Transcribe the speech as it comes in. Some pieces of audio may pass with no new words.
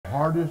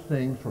hardest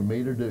things for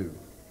me to do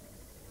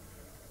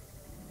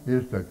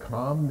is to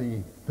calm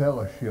the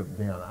fellowship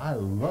down. I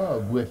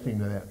love listening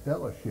to that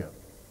fellowship.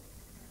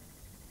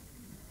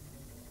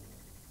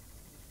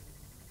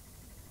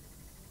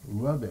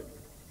 Love it.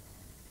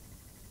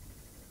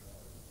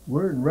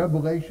 We're in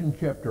Revelation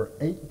chapter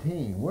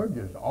 18. We're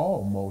just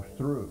almost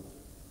through.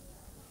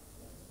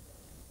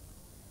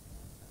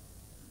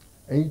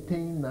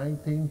 18,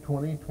 19,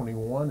 20,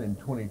 21, and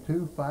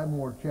 22. 5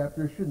 more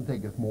chapters. Shouldn't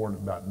take us more than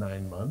about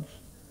 9 months.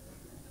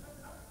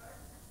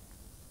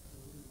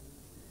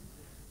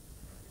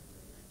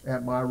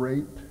 At my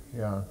rate,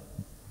 yeah.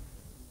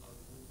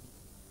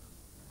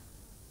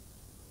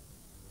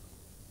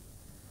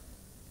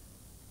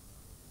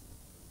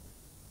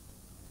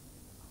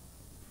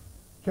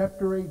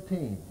 Chapter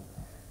 18.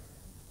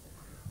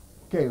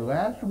 Okay,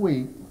 last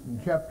week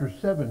in chapter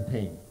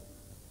 17,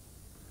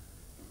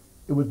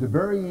 it was the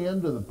very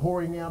end of the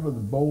pouring out of the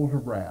bowls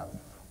of wrath.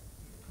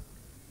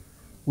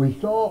 We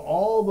saw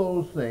all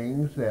those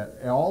things,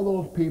 that all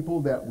those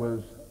people that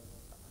was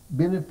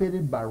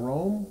benefited by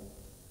Rome,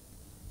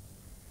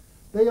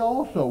 they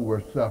also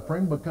were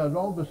suffering, because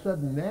all of a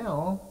sudden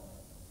now,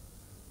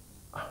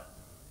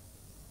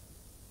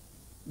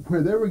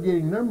 where they were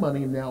getting their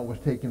money now was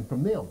taken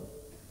from them.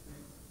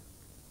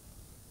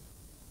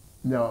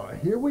 Now,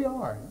 here we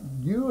are.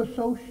 You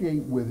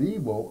associate with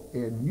evil,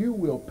 and you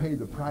will pay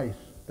the price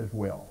as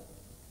well.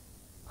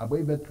 I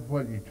believe that's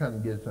what you're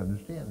trying to get us to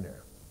understand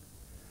there.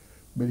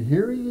 But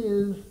here he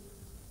is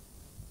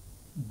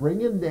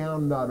bringing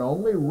down not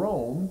only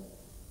Rome,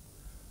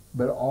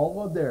 but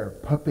all of their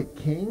puppet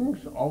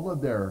kings, all of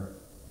their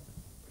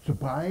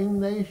supplying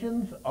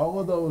nations, all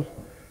of those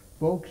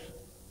folks.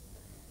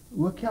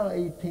 Look how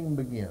 18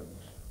 begins.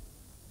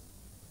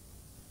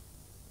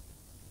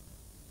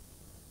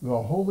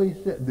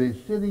 The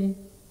city,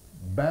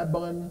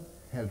 Babylon,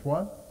 has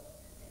what?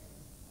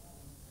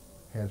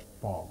 Has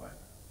fallen.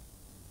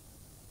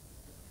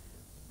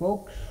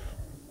 Folks,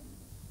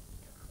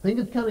 I think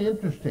it's kind of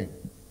interesting.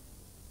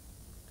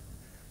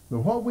 But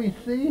what we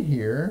see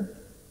here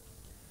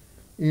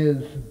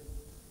is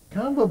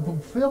kind of a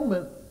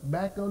fulfillment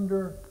back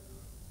under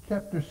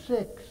chapter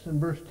 6 and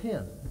verse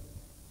 10.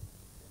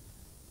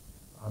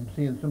 I'm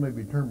seeing some of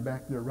you turn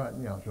back there right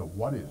now. So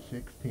what is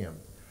 6:10?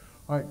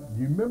 All right,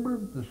 do you remember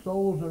the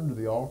souls under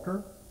the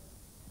altar?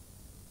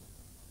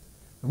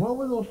 And what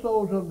were those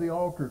souls under the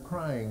altar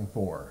crying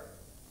for?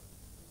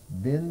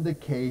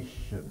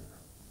 Vindication.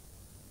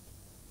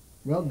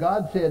 Well,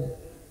 God said,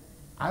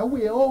 I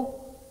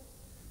will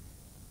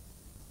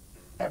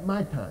at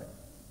my time,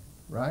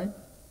 right?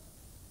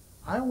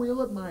 I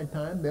will at my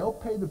time. They'll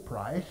pay the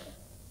price.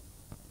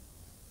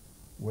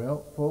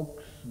 Well,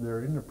 folks,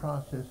 they're in the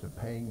process of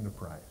paying the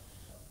price.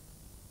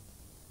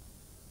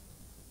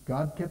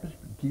 God kept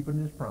keeping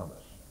his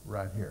promise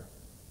right here.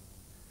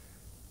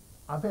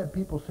 I've had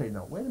people say,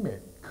 now, wait a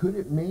minute. Could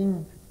it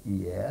mean?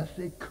 Yes,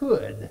 it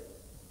could.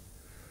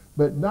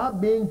 But not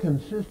being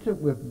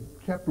consistent with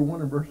chapter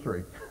 1 and verse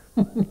 3.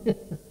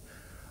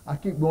 I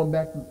keep going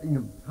back,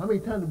 how many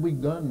times have we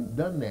done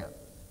that?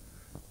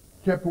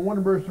 Chapter 1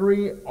 and verse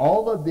 3,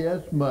 all of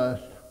this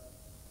must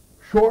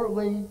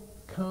shortly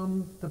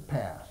come to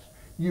pass.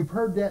 You've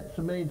heard that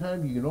so many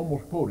times you can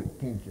almost quote it,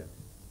 can't you?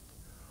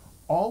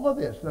 All of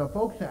this. Now,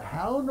 folks,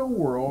 how in the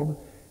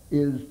world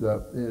is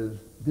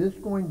this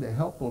going to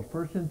help those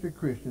first century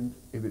Christians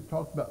if it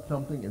talks about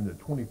something in the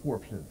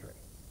 24th century?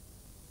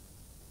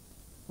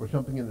 Or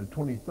something in the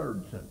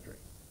 23rd century?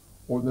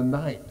 Or the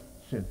 9th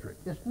century?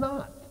 It's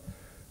not.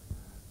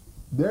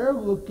 They're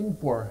looking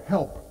for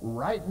help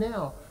right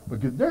now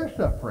because they're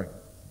suffering.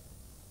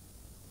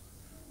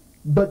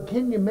 But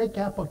can you make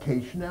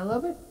application out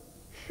of it?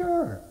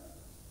 Sure.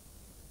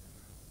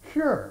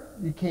 Sure,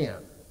 you can.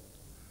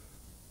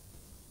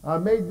 I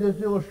made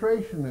this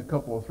illustration a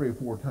couple, 3 or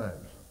 4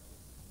 times.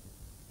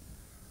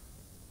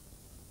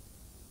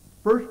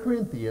 1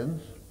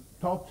 Corinthians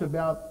talks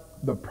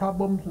about the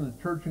problems in the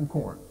church in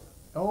Corinth.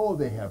 Oh,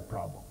 they have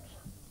problems.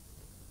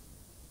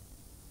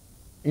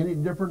 Any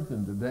different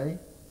than today?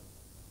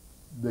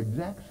 The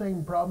exact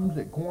same problems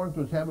that Corinth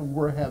was having,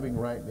 we're having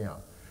right now.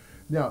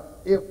 Now,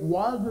 it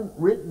wasn't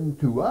written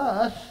to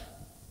us,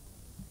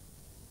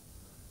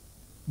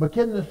 but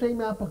can the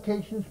same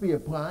applications be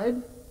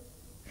applied?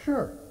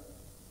 Sure.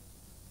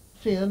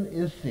 Sin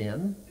is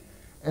sin.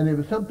 And if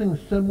it's something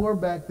similar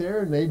back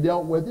there and they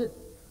dealt with it,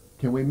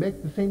 can we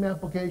make the same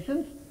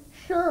applications?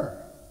 Sure.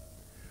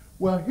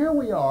 Well, here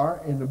we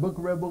are in the book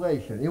of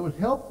Revelation. It was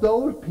help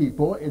those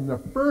people in the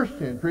first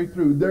century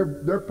through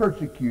their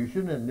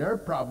persecution and their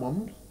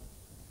problems.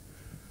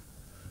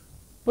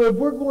 But if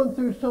we're going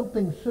through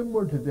something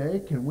similar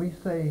today, can we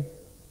say,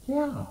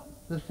 yeah,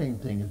 the same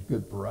thing is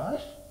good for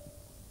us?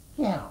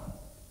 Yeah.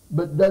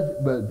 But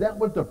that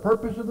was the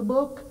purpose of the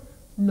book?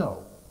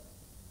 No.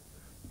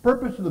 The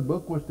purpose of the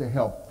book was to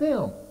help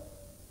them.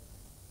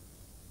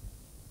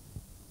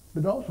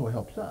 But it also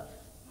helps us.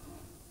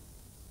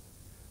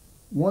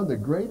 One of the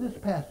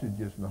greatest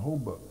passages in the whole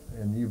book,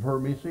 and you've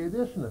heard me say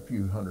this in a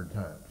few hundred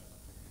times,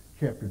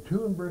 chapter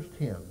 2 and verse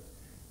 10,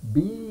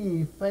 Be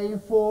ye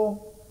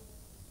faithful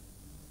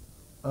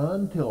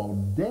until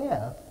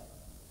death,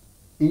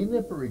 even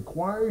if it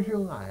requires your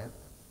life.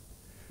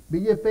 Be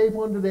ye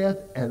faithful unto death,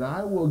 and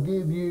I will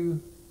give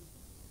you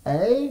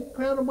a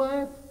crown of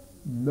life?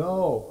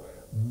 No,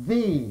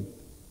 the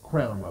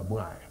crown of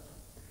life.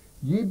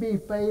 Ye be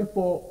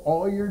faithful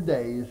all your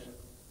days,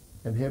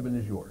 and heaven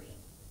is yours.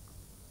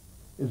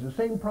 Is the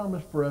same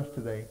promise for us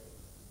today?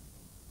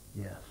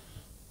 Yes.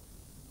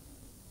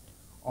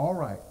 All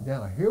right,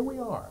 now here we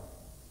are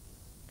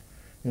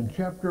in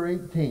chapter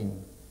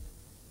 18.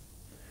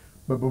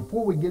 But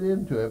before we get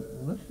into it,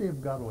 let's see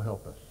if God will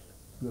help us.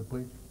 Good,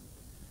 please.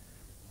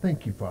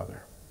 Thank you,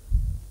 Father.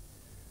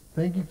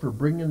 Thank you for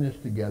bringing this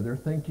together.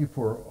 Thank you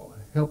for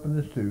helping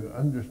us to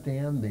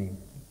understand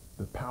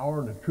the power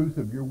and the truth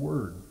of your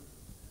word.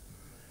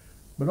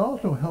 But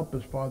also help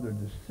us, Father,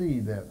 to see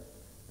that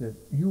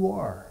you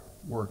are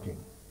working.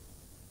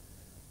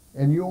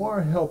 And you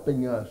are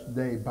helping us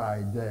day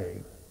by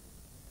day.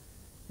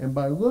 And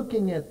by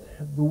looking at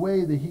the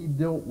way that he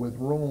dealt with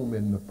Rome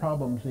and the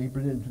problems that he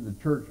presented to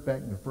the church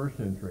back in the first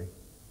century,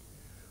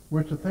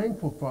 we're so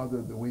thankful,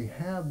 Father, that we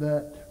have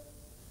that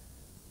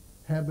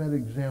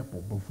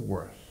example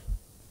before us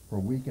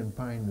where we can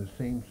find the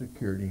same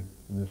security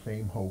and the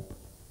same hope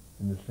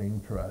and the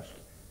same trust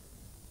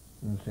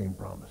and the same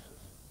promises.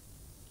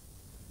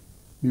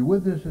 Be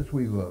with us as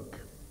we look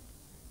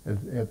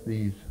at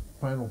these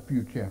final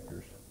few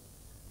chapters.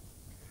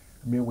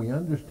 May we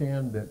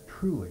understand that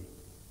truly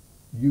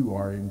you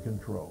are in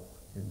control.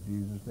 In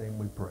Jesus' name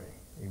we pray.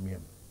 Amen.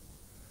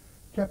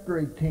 Chapter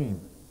 18.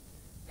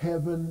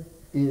 Heaven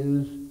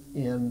is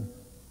in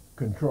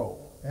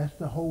control. That's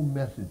the whole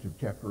message of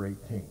chapter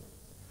 18.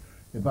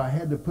 If I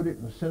had to put it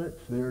in a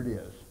sentence, there it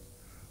is.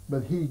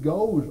 But he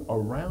goes a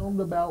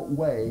roundabout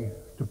way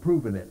to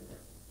proving it.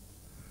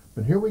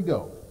 But here we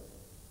go.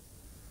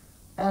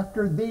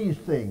 After these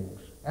things,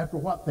 after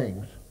what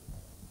things?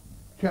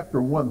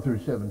 Chapter 1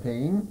 through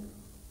 17.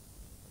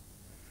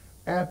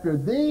 After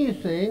these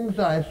things,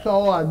 I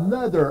saw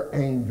another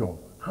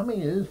angel. How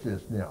many is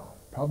this now?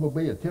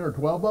 Probably 10 or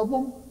 12 of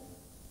them.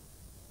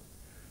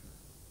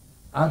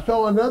 I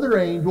saw another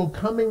angel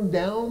coming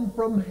down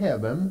from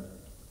heaven.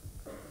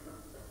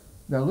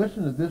 Now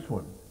listen to this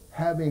one.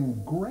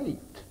 Having great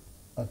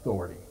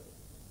authority.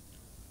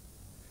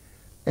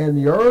 And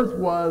the earth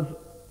was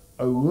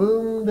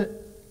illumined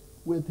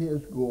with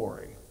his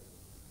glory.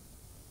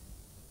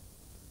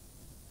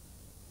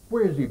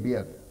 Where has he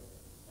been?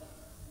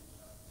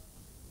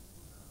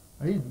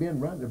 He's been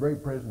right in the very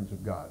presence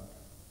of God.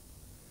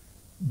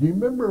 Do you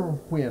remember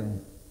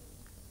when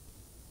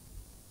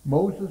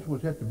Moses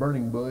was at the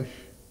burning bush?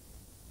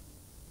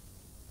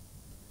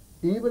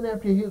 Even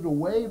after he was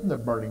away from the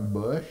burning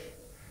bush,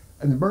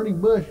 and the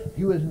burning bush,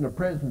 he was in the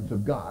presence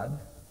of God.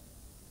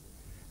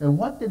 And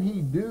what did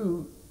he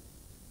do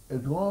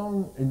as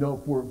long,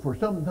 for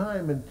some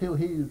time until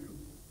he's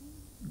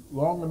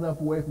long enough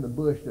away from the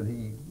bush that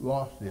he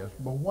lost this?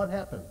 But what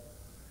happened?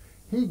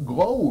 He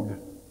glowed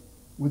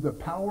with the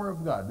power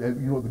of God, the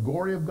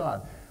glory of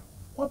God.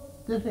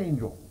 This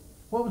angel,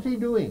 what was he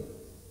doing?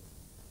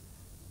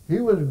 He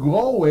was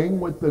glowing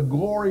with the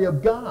glory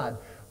of God.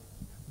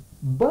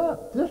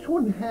 But this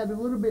one had a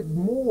little bit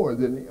more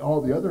than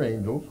all the other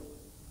angels.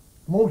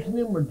 Most of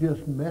them were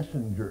just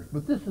messengers,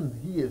 but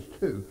he is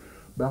too.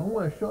 But I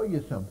want to show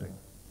you something.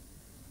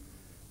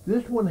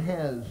 This one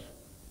has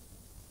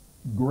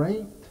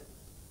great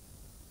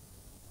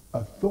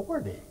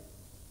authority.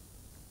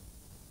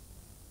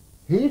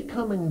 He's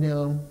coming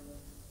down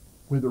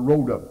with a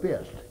rolled up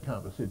fist kind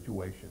of a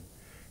situation.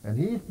 And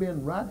he's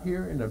been right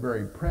here in the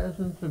very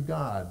presence of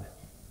God.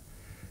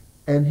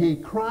 And he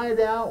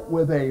cried out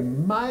with a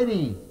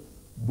mighty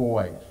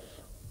voice.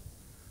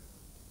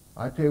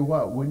 I tell you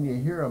what, when you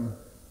hear him,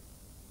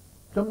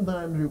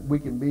 sometimes we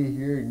can be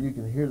here and you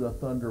can hear the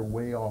thunder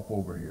way off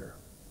over here.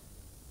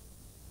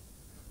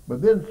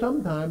 But then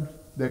sometimes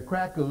the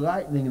crack of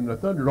lightning and the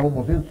thunder are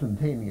almost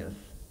instantaneous.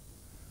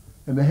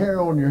 And the hair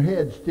on your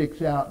head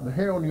sticks out, and the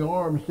hair on your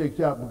arm sticks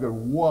out because,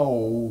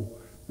 whoa,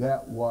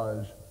 that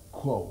was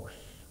close.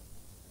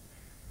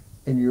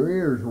 And your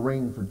ears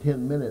ring for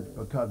 10 minutes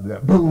because of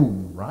that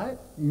boom, right?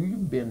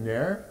 You've been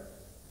there.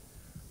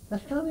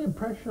 That's kind of the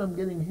impression I'm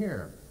getting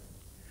here.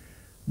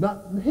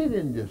 He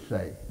didn't just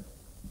say,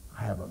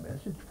 I have a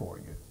message for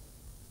you.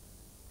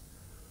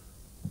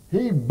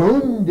 He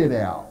boomed it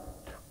out.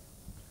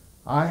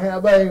 I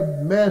have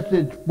a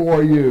message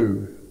for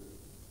you.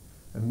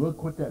 And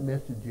look what that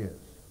message is.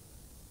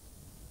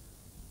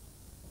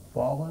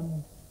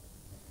 Fallen,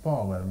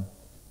 fallen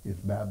is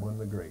Babylon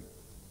the Great.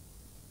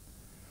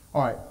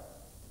 All right.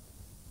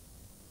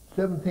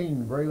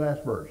 17, very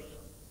last verse.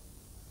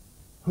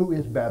 Who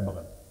is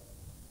Babylon?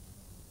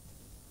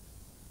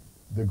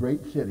 The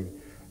great city.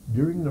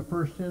 During the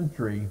first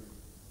century,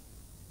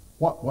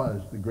 what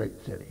was the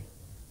great city?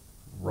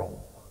 Rome.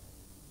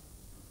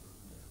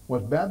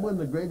 Was Babylon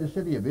the greatest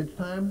city of its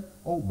time?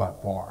 Oh, by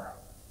far.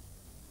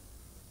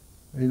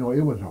 It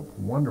was a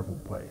wonderful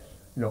place,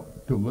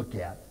 to look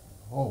at.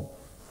 Oh,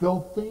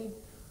 filthy,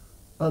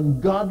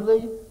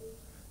 ungodly,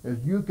 as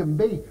you can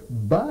be.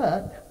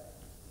 But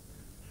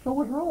so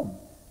was Rome.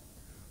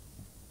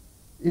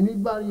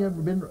 Anybody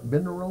ever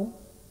been to Rome?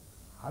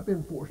 I've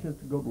been fortunate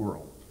to go to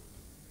Rome.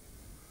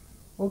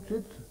 Folks,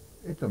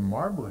 it's a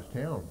marvelous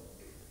town.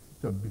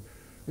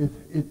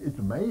 It's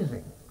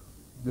amazing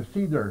to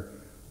see their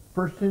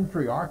first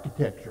century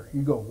architecture.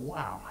 You go,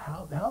 wow,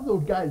 how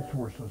those guys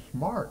were so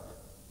smart.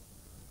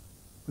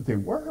 But they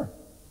were.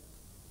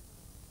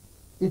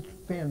 It's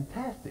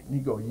fantastic. And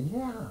you go,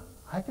 yeah,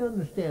 I can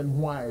understand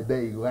why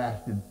they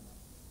lasted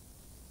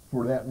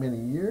for that many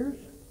years.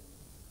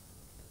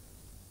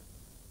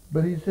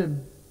 But he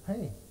said,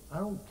 hey, I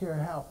don't care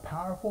how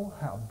powerful,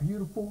 how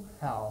beautiful,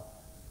 how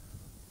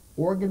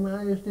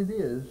organized it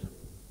is,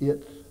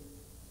 it's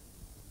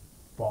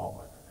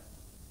fallen.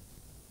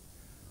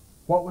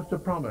 What was the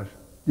promise?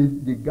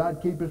 Did God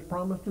keep his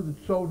promise to the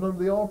souls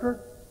under the altar?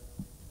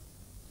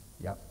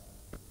 Yep.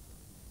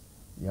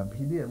 Yep,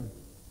 he did.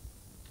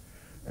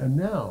 And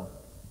now,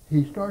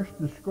 he starts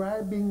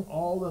describing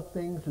all the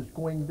things that's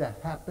going to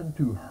happen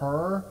to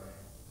her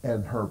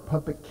and her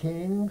puppet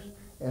kings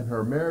and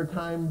her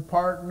maritime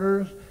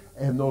partners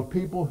and those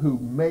people who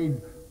made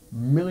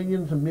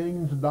millions and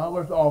millions of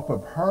dollars off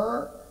of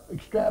her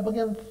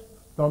extravagance.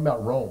 Talking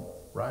about Rome,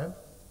 right?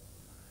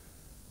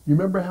 You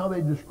remember how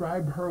they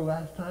described her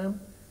last time?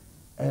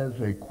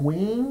 As a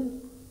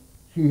queen.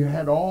 She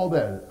had all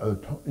that,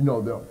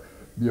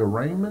 the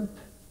arraignment,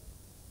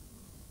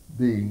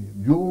 the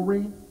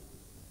jewelry,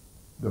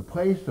 the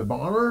place of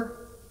honor,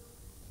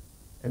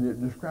 and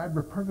it described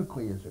her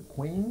perfectly as a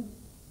queen,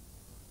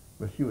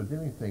 but she was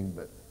anything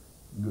but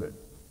good.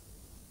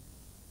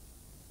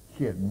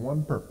 She had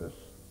one purpose: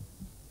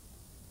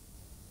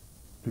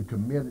 to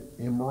commit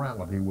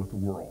immorality with the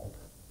world.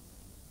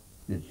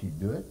 Did she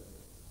do it?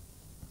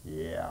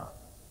 Yeah.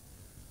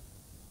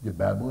 Did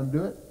Babylon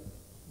do it?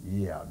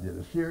 Yeah. Did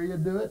Assyria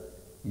do it?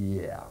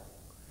 Yeah.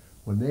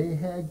 When they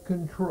had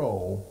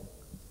control,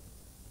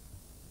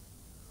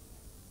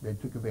 they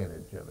took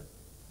advantage of it.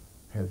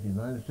 Has the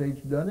United States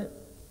done it?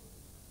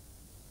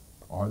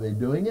 Are they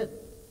doing it?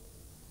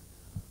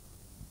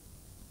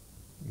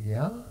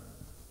 Yeah.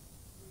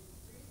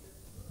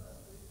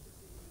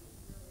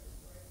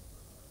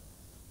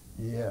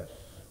 Yes.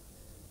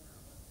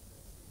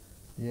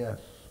 Yes.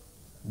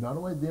 Not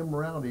only the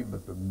immorality,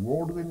 but the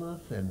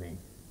worldliness and the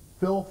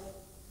filth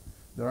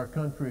that our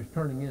country is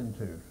turning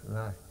into. And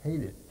I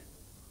hate it.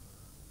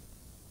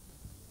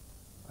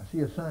 I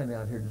see a sign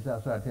out here just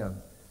outside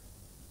town.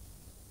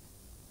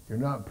 If you're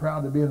not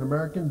proud to be an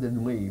American,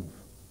 then leave.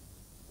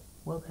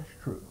 Well, that's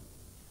true.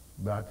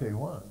 But I tell you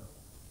what,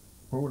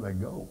 where would I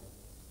go?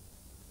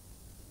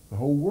 The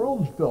whole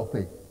world's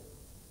filthy.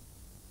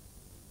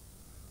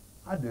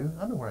 I do.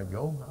 I know where I'd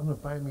go. I'm going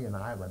to find me an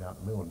island out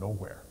in the middle of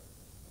nowhere.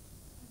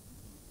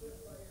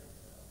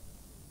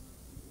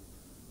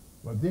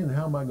 But then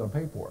how am I going to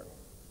pay for it?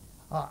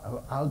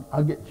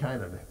 I'll get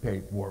China to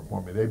pay for it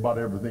for me. They bought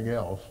everything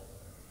else.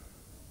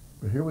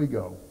 But here we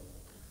go.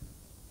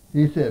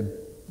 He said,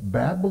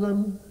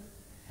 Babylon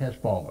has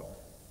fallen,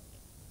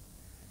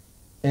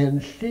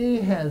 and she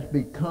has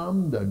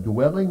become the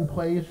dwelling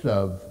place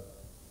of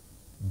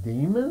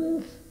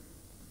demons,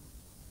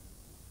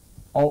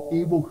 all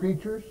evil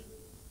creatures.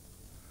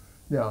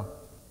 Now,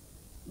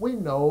 we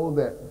know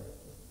that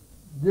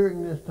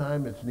during this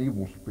time it's an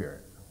evil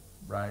spirit,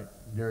 right?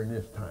 During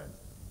this time.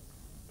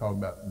 Talking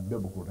about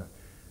biblical time.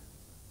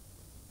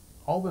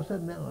 All of a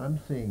sudden now I'm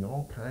seeing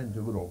all kinds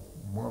of little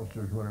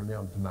monsters running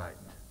around tonight.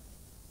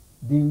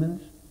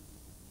 Demons.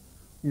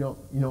 You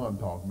know what I'm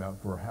talking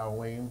about for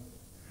Halloween.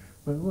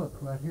 But look,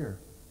 right here.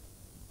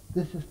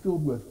 This is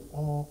filled with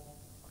all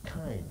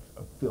kinds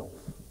of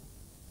filth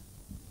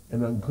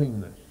and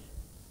uncleanness.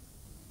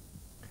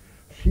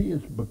 She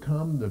has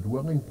become the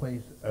dwelling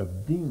place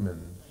of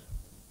demons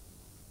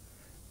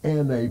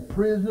and a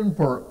prison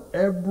for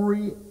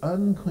every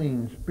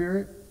unclean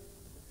spirit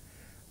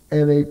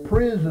and a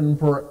prison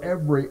for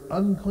every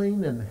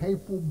unclean and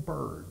hateful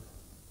bird.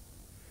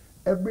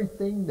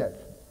 Everything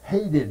that's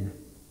hated,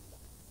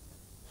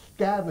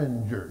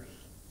 scavengers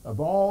of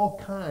all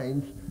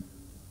kinds,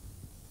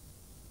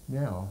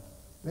 now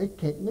they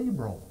can't leave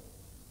Rome.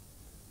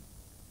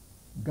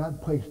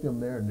 God placed them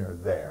there and they're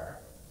there.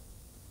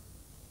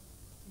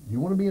 You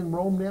want to be in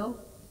Rome now?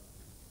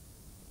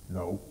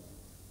 No.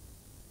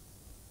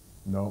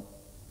 No.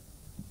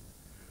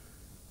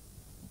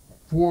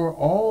 For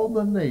all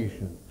the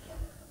nations.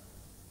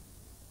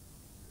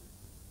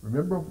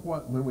 Remember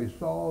when we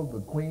saw the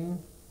queen?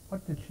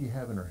 What did she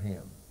have in her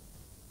hand?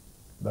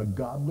 The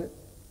goblet.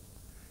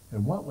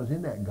 And what was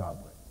in that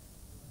goblet?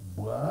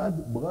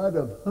 Blood. Blood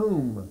of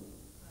whom?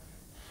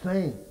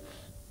 Saints.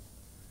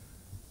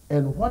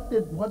 And what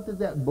did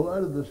that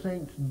blood of the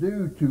saints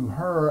do to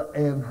her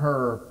and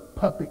her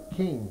puppet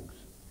kings?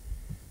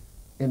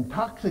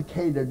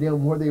 Intoxicated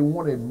them where they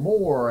wanted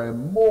more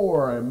and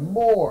more and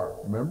more.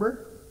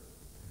 Remember?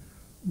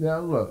 Now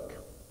look.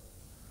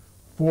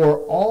 For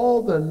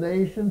all the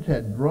nations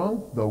had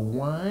drunk the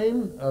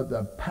wine of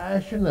the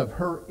passion of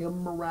her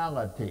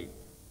immorality.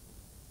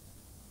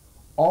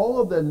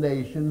 All of the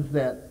nations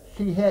that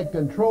she had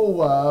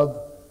control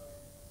of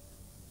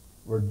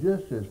were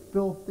just as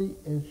filthy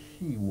as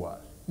she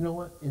was. You know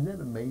what? Isn't that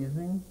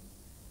amazing?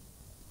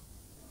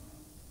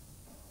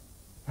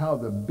 How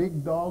the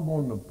big dog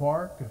on the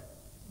park,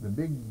 the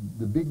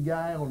big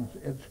guy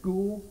at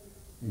school,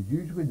 is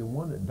usually the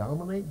one that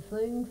dominates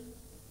things.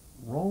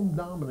 Rome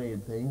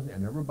dominated things,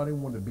 and everybody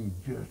wanted to be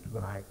just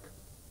like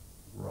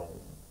Rome.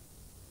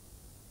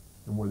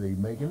 And were they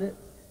making it?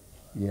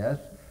 Yes.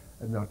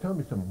 And now tell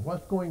me something.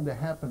 What's going to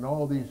happen to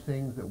all these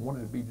things that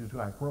wanted to be just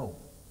like Rome?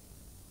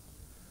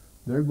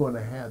 They're going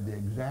to have the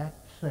exact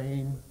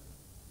same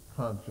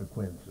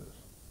consequences.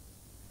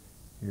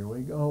 Here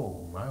we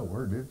go. My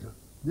word,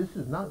 this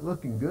is not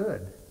looking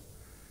good.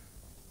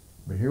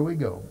 But here we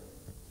go.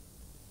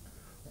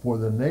 For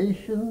the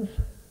nations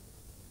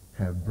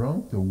have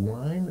drunk the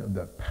wine of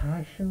the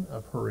passion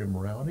of her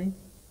immorality,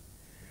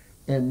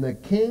 and the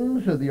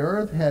kings of the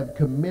earth have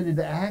committed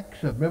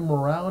acts of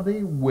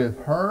immorality with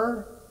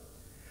her,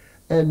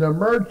 and the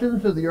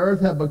merchants of the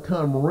earth have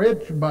become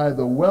rich by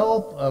the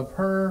wealth of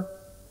her.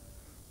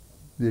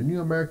 The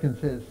New American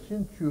says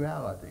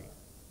sensuality.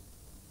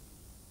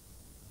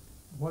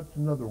 What's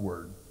another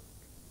word?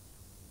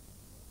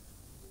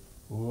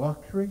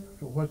 Luxury?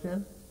 So what's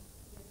that?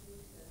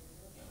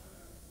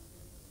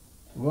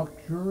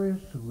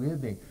 Luxurious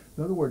living.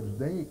 In other words,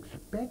 they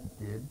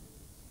expected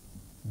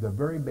the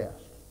very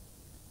best.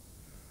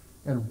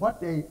 And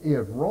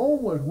if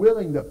Rome was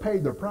willing to pay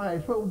the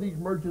price, what were these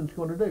merchants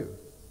going to do?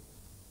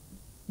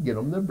 Get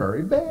them the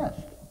very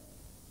best.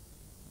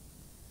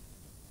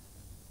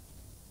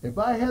 If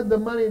I had the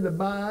money to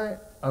buy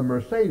a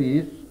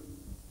Mercedes,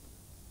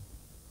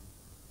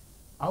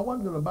 I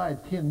wasn't going to buy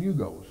 10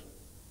 Yugos.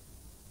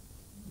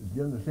 Did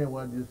you understand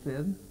what I just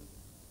said?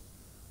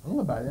 I'm going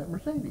to buy that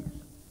Mercedes.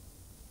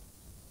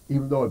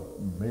 Even though it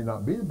may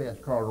not be the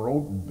best car on the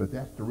road, but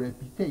that's the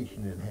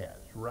reputation it has,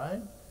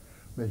 right?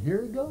 But here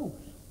it goes.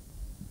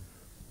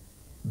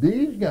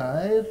 These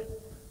guys,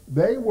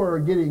 they were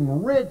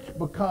getting rich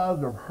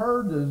because of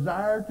her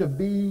desire to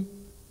be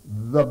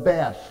the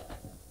best.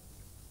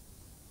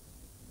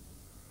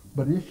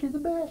 But is she the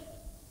best?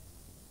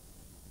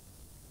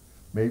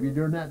 Maybe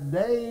during that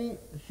day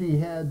she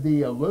had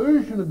the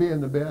illusion of being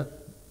the best.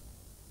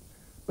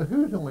 But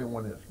who's the only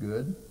one that's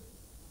good?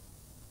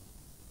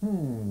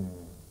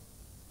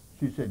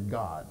 She said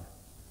God.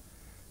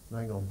 And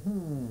I go,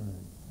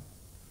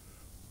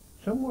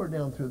 Somewhere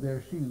down through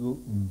there she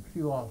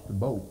lost the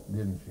boat,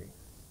 didn't she?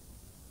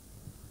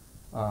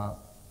 You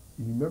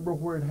remember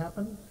where it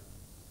happened?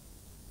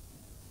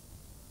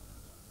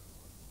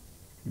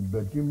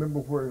 But you remember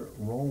where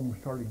Rome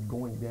started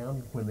going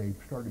down when they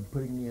started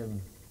putting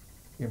in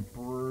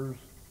emperors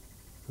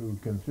who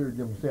considered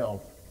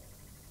themselves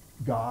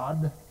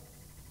God?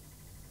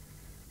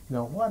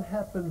 Now what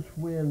happens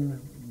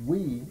when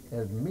we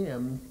as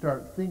men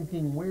start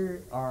thinking we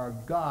are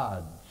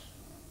gods?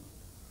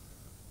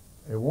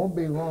 It won't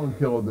be long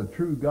till the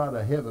true God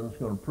of heaven is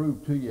going to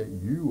prove to you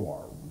you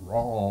are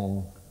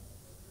wrong.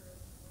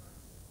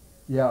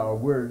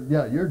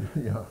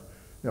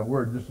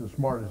 We're just as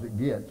smart as it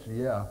gets.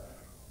 Yeah,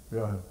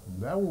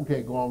 that won't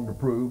take long to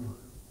prove.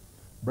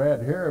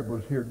 Brad Harrod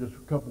was here just a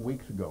couple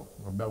weeks ago,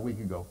 or about a week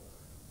ago.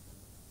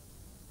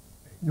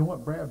 You know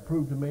what Brad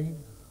proved to me?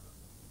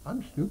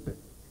 I'm stupid.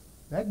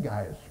 That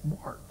guy is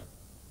smart.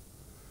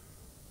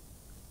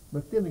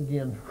 But then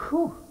again,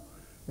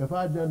 if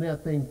I'd done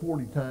that thing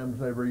 40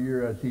 times every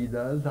year as he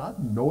does, I'd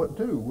know it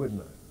too,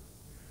 wouldn't I?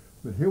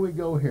 But here we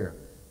go here.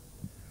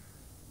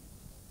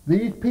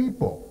 These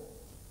people,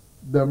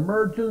 the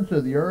merchants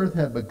of the earth,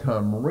 have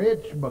become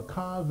rich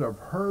because of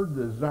her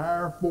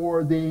desire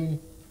for the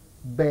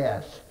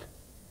best.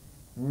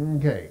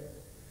 Okay.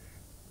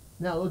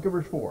 Now look at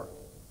verse 4.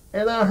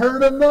 And I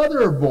heard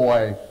another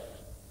voice.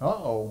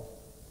 Uh-oh.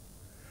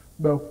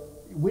 But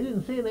we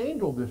didn't see an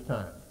angel this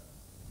time.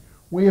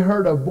 We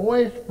heard a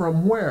voice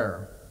from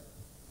where?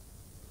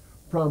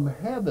 From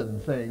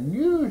heaven saying,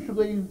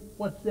 usually,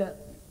 what's that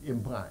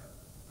imply?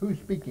 Who's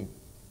speaking?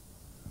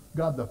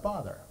 God the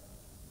Father.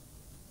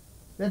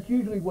 That's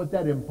usually what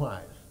that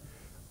implies.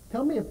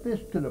 Tell me if this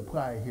could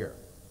apply here.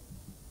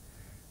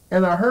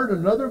 And I heard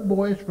another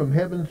voice from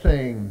heaven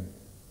saying,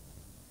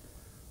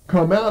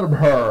 come out of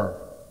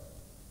her.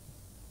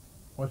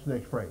 What's the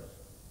next phrase?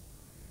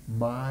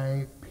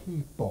 My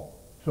people.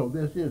 So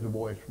this is a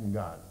voice from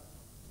God.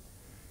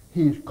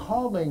 He's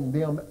calling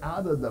them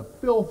out of the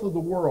filth of the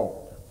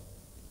world.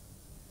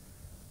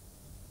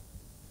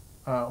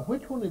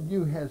 Which one of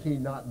you has he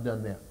not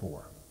done that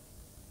for?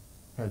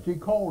 Has he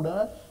called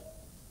us?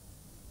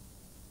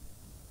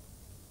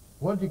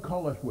 What does he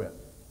call us with?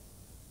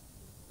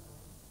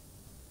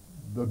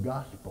 The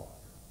gospel.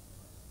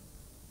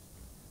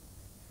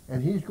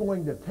 And he's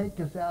going to take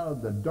us out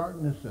of the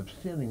darkness of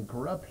sin and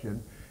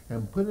corruption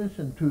and put us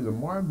into the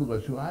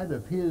marvelous light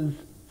of his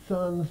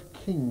Son's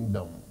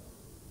kingdom.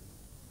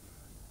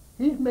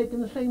 He's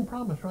making the same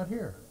promise right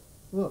here.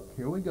 Look,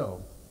 here we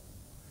go.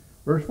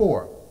 Verse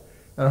 4.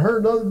 And I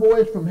heard another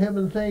voice from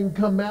heaven saying,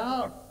 come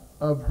out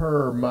of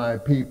her, my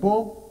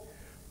people,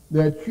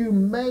 that you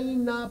may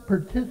not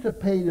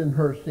participate in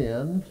her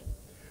sins,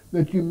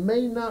 that you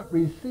may not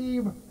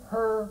receive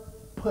her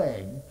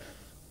plagues.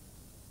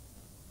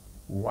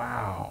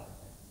 Wow.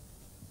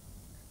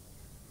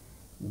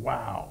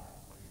 Wow.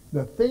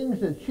 The things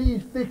that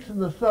she's fixing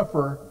to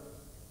suffer,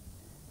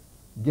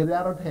 get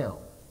out of town.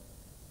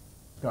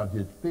 Because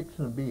it's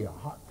fixing to be a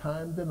hot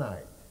time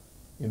tonight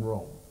in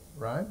Rome,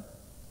 right?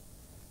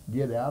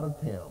 Get out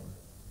of town.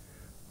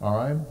 All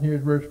right,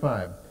 here's verse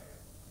 5.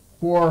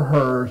 For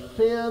her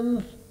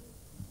sins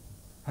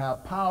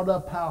have piled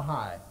up how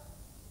high?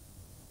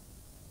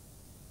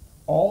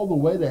 All the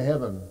way to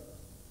heaven.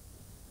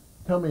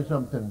 Tell me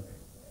something.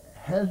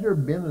 Has there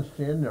been a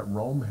sin that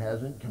Rome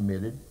hasn't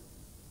committed?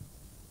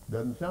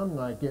 Doesn't sound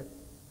like it.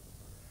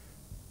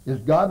 Is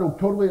God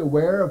totally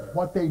aware of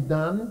what they've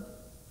done?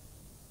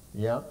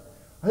 Yeah.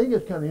 I think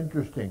it's kind of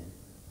interesting.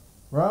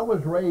 Where I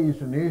was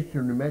raised in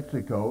eastern New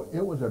Mexico,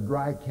 it was a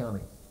dry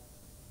county.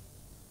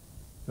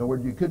 In other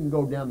words, you couldn't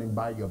go down and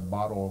buy you a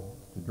bottle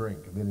to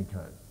drink of any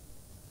kind.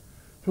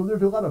 So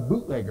there's a lot of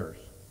bootleggers,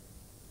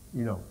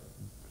 you know,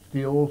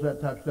 steals,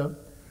 that type of stuff.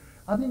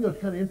 I think it was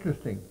kind of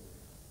interesting.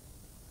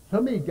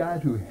 Some of these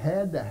guys who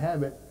had to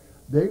have it,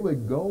 they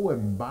would go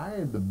and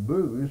buy the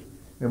booze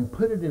and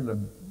put it in a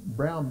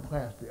brown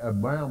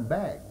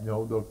bag, you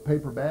know, those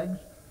paper bags,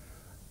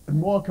 and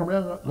walk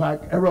around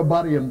like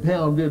everybody in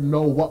town didn't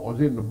know what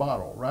was in the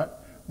bottle, right?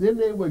 Then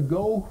they would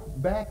go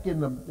back in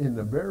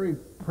the very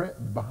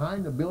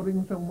behind the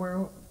building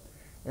somewhere,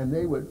 and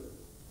they would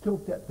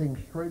tilt that thing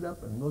straight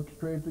up and look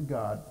straight to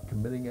God,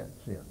 committing that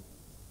sin.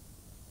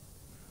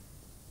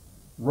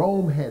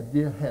 Rome had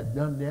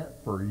done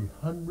that for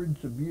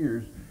hundreds of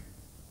years,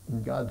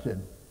 and God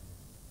said,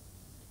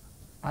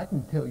 I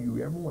can tell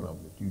you every one of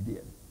them that you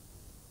did.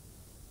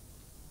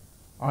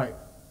 All right.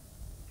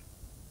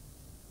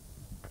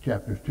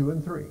 Chapters 2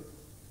 and 3.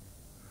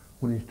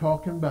 When he's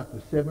talking about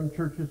the 7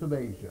 churches of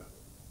Asia,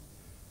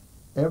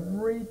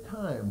 every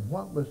time,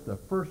 what was the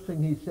first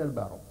thing he said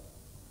about them?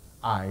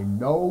 I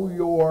know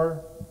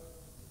your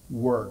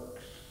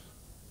works.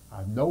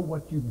 I know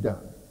what you've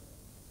done.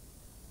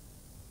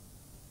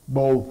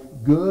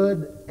 Both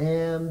good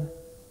and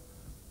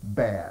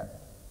bad.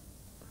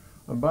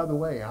 And by the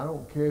way, I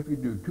don't care if you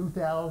do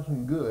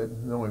 2,000 good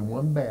and only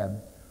one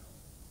bad.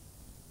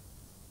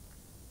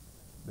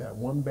 That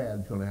one bad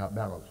is going to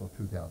outbalance those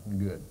 2,000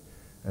 good,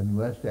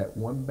 unless that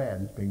one bad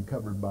has been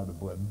covered by the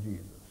blood of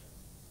Jesus.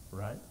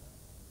 Right?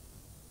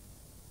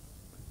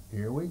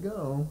 Here we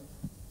go.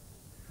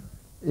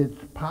 It's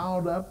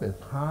piled up as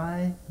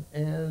high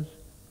as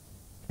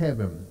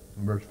heaven.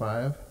 Verse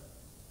 5.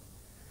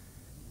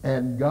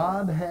 And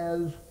God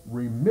has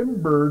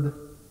remembered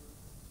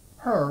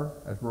her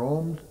as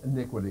Rome's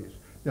iniquities.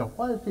 Now,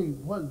 what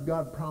has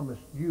God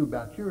promised you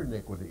about your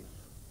iniquities?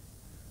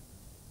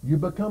 You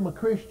become a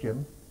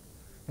Christian,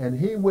 and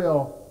he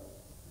will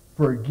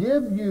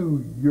forgive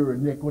you your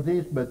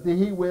iniquities, but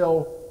he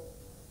will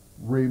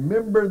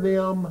remember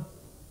them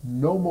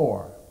no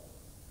more.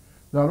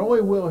 Not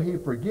only will he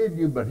forgive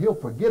you, but he'll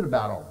forget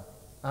about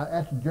them.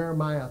 That's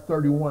Jeremiah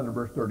 31 and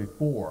verse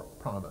 34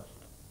 promised.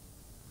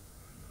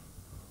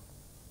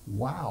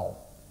 Wow.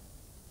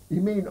 You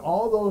mean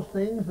all those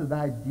things that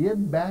I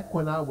did back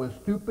when I was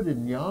stupid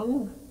and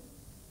young?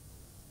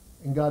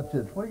 And God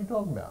says, what are you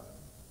talking about?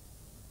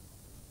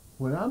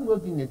 When I'm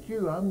looking at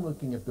you, I'm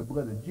looking at the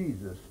blood of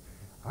Jesus.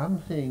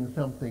 I'm seeing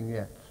something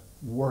that's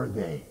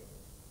worthy.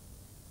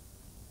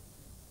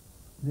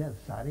 Isn't that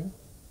exciting?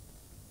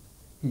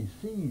 He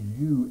sees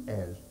you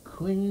as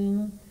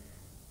clean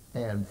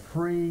and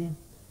free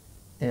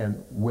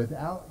and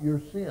without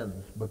your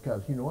sins,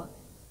 because you know what?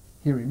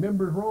 He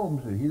remembers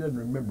Rome's, and he doesn't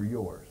remember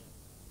yours.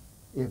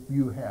 If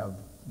you have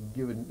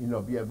given, you know,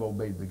 if you have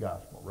obeyed the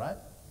gospel, right?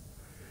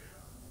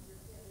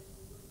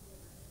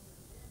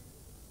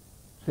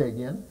 Say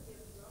again.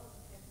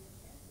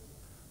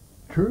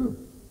 True.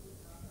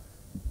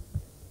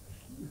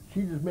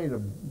 She just made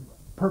a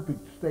perfect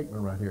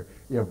statement right here.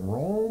 If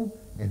Rome,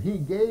 and he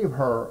gave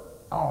her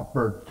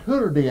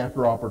opportunity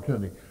after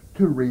opportunity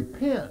to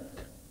repent.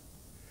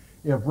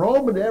 If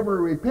Rome had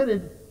ever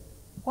repented,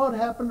 what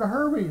happened to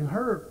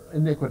her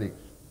iniquities?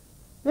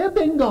 They've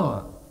been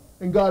gone,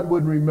 and God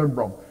wouldn't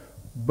remember them.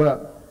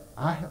 But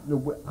I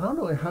don't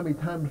know how many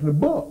times in the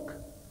book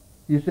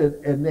he said,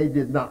 and they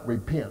did not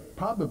repent.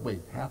 Probably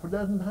half a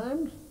dozen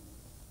times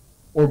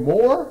or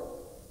more.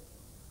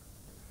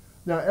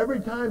 Now, every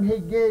time he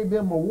gave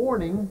them a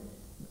warning,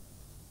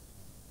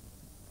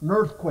 an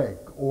earthquake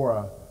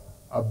or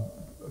a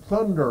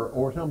thunder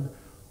or something,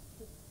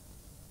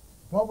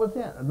 what was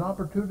that? An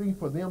opportunity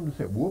for them to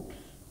say, whoops,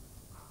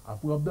 I've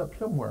flubbed up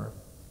somewhere,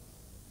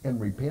 and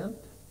repent.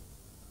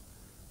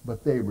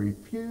 But they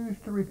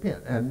refused to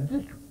repent. And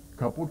just a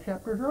couple of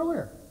chapters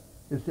earlier,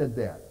 it said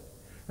that.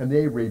 And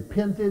they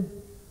repented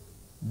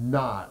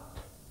not.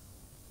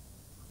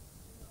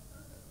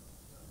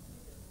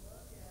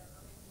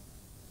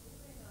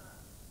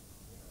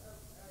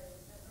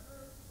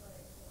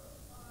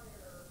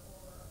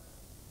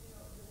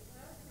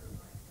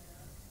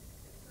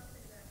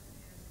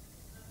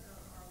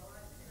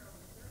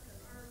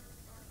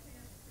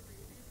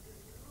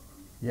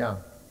 Yeah.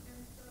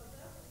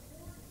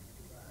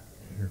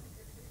 Sure.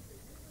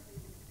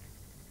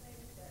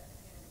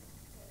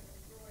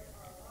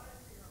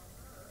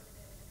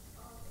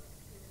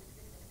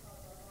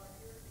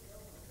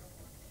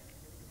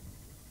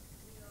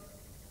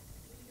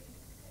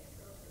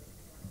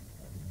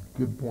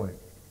 Good point.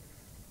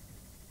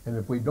 And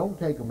if we don't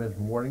take them as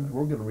warnings,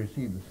 we're going to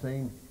receive the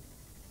same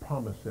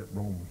promise that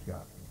Romans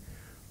got.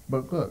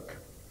 But look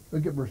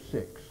at verse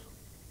 6.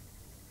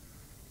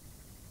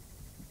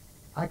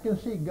 I can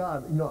see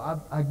God,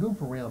 I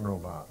goof around a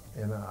lot,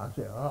 and I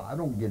say, oh, I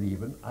don't get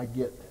even, I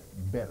get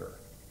better.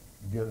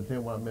 Do you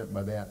understand what I meant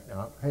by that?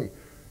 Hey,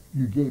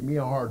 you gave me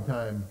a hard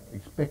time,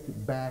 expect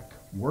it back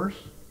worse,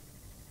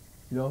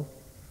 Well,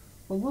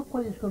 look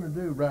what he's going to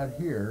do right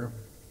here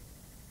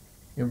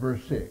in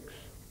verse 6.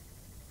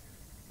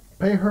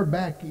 Pay her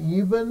back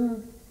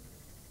even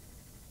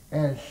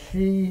as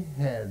she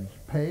has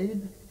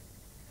paid,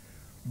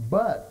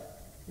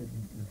 but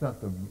it's not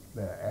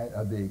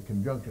the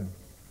conjunction.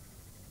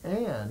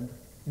 And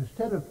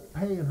instead of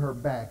paying her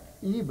back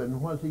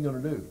even, what's he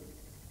going to do?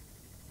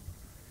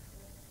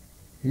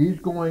 He's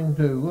going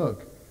to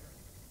look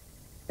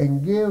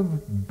and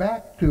give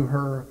back to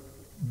her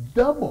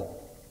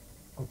double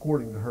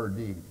according to her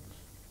deeds.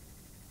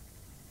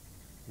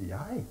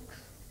 Yikes.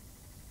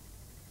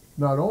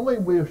 Not only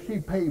will she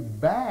pay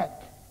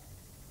back,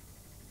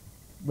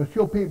 but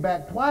she'll pay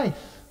back twice.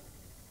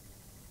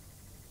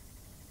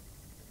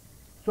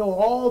 So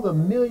all the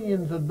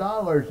millions of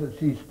dollars that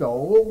she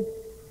stole,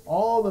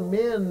 all the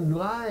men's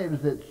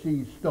lives that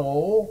she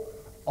stole,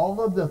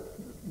 all of the,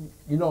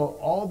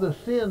 all the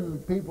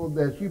sin people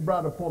that she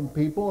brought upon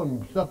people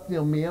and sucked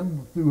them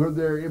in through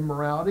their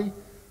immorality,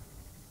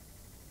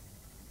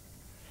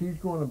 she's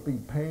going to be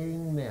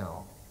paying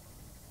now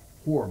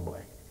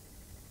horribly.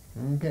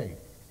 Okay.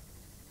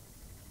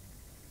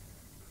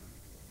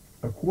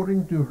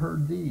 According to her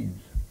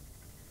deeds,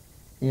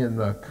 in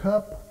the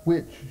cup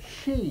which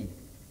she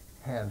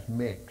has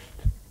mixed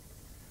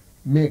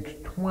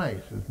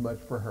twice as much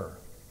for her.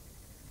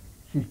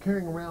 She's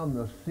carrying around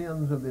the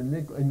sins of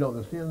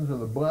the sins of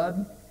the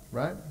blood,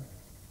 right?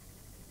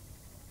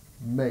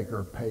 Make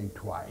her pay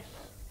twice.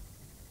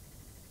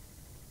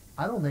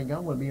 I don't think I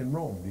want to be in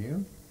Rome, do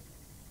you?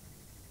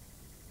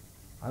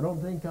 I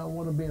don't think I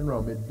want to be in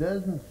Rome. It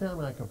doesn't sound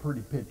like a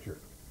pretty picture.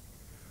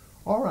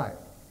 All right.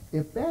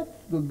 If that's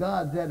the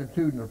God's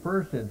attitude in the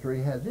first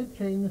century, has it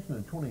changed in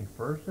the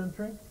 21st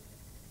century?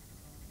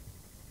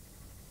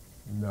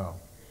 No.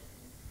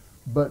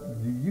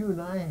 But do you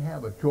and I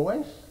have a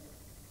choice?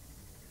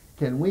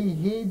 Can we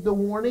heed the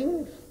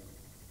warnings?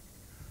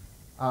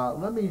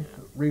 Let me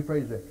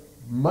rephrase it.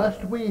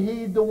 Must we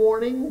heed the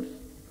warnings?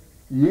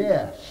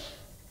 Yes.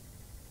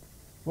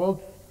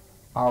 Folks,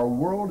 our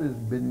world has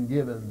been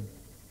given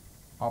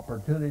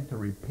opportunity to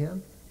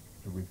repent,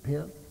 to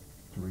repent,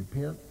 to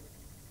repent.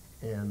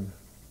 And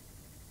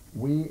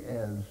we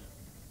as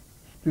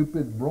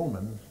stupid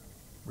Romans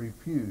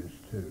refuse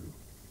to.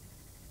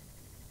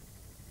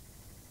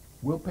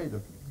 We'll pay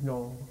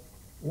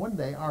one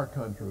day our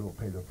country will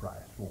pay the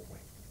price, won't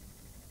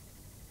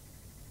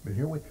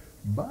we?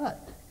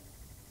 But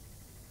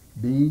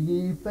be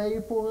ye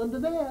faithful unto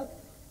death.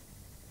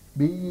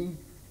 Be ye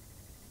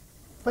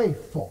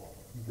faithful.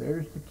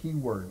 There's the key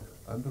word,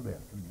 unto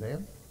death.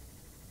 Dan?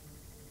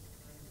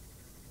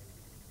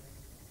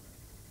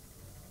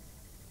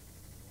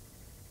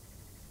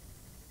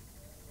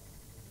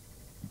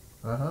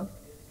 Uh-huh.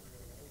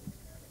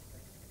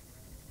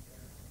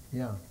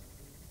 Yeah.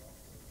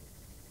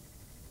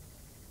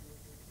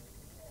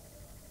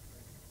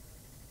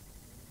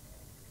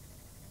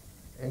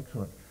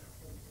 Excellent.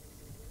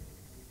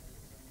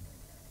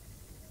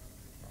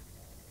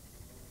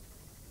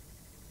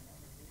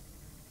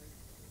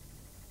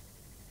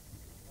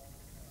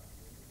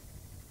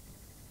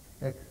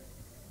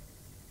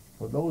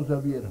 For those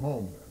of you at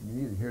home,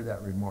 you need to hear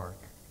that remark.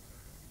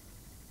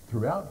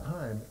 Throughout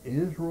time,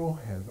 Israel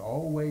has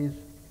always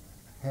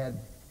had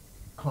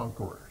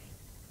conquerors.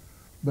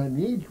 But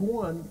in each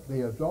one,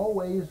 there's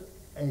always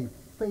a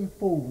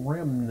faithful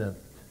remnant.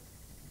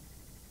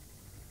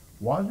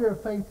 Was there a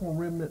faithful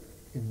remnant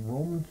in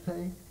Romans'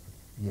 day?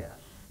 Yes.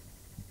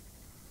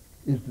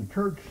 Is the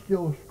church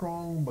still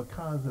strong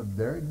because of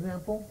their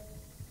example?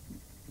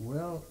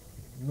 Well,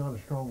 not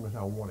as strong as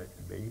I want it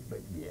to be, but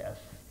yes.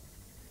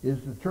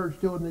 Is the church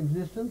still in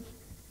existence?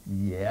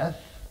 Yes.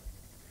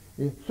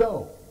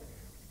 So,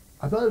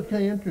 I thought it was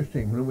kind of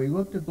interesting when we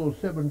looked at those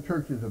 7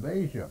 churches of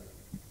Asia.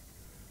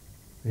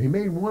 He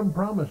made one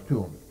promise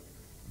to them.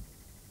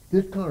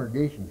 This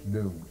congregation's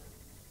doomed.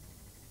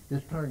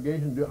 This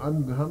congregation,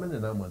 I'm coming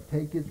and I'm going to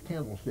take its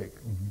candlestick.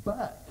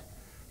 But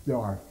there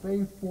are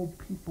faithful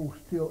people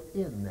still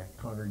in that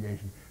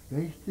congregation.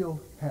 They still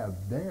have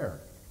their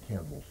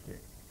candlestick.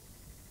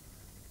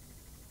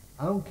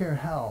 I don't care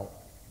how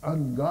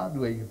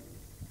ungodly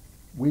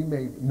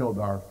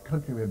our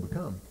country may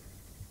become.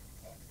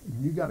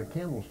 You got a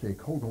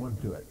candlestick, hold on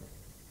to it.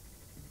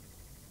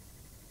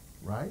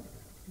 Right?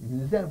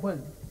 Is that what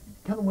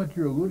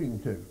you're alluding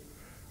to?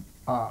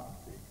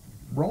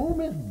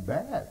 Rome is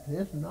bad.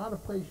 It's not a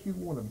place you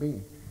want to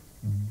be.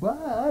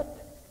 But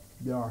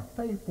there are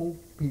faithful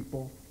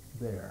people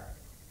there.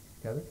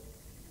 Got it?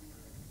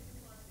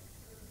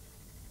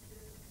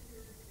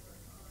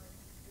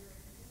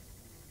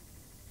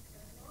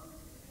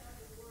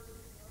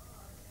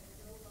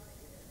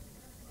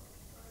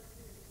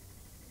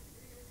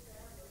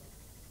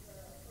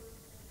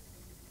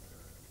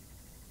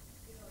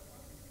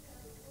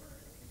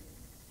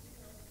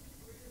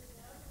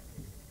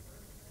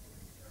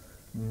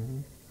 Mm-hmm.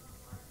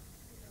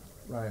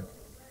 Right.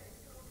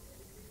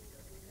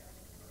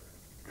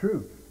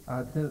 True.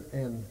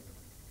 And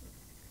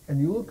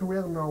you look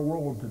around in our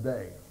world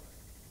today,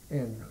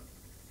 and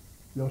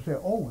they'll say,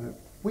 "Oh,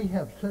 we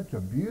have such a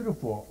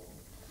beautiful,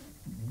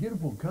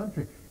 beautiful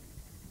country.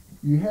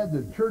 You have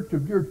the church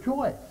of your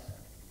choice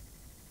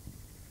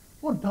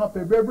on top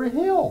of every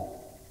hill."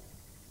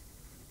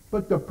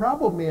 But the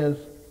problem is,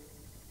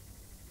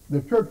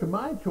 the church of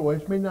my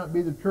choice may not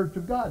be the church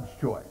of God's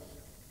choice.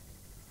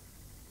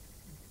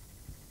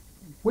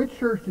 Which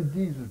church did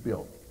Jesus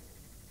build?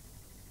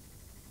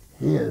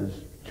 His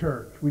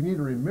church. We need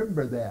to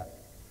remember that.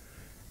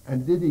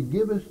 And did he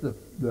give us the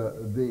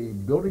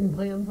building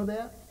plan for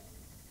that?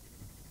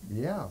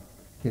 Yeah.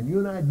 Can you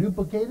and I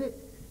duplicate it?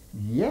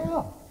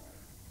 Yeah.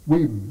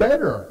 We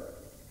better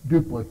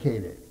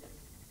duplicate it.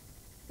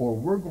 Or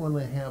we're going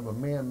to have a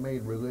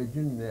man-made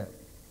religion that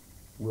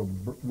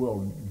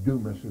will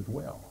doom us as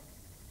well.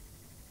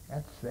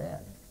 That's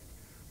sad.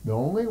 The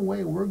only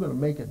way we're going to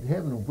make it to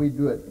heaven is if we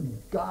do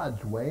it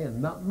God's way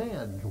and not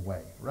man's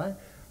way, right?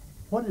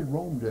 What did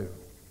Rome do?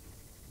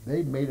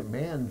 They made it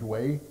man's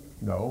way.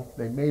 No,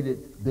 they made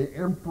it the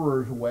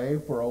emperor's way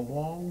for a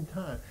long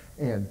time.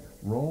 And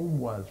Rome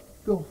was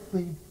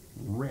filthy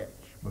rich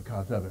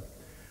because of it.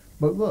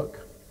 But look,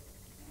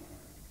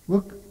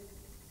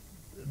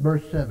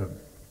 verse 7.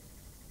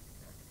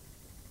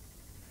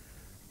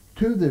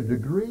 To the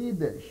degree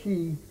that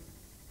she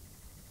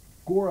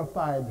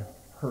glorified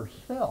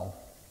herself.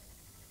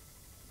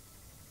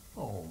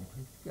 Oh,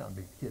 you gotta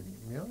be kidding.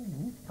 You know,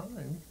 it's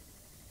time.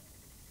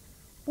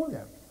 Boy,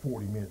 that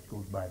 40 minutes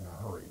goes by in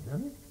a hurry,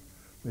 doesn't it?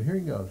 But here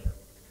he goes.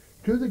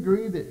 To the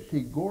degree that she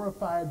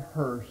glorified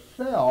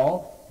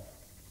herself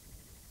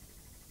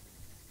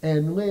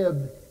and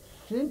lived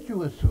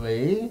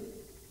sensuously,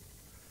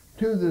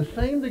 to the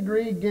same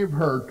degree give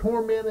her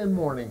torment and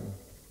mourning.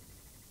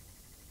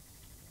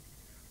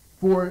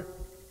 For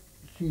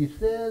she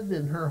says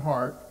in her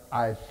heart,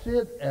 I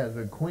sit as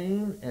a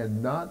queen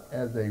and not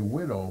as a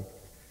widow,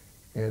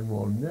 and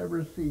will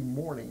never see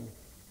mourning.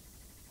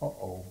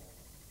 Uh-oh.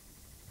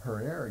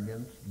 Her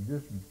arrogance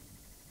just is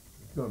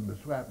going to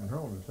be slapping her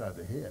on the side of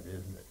the head,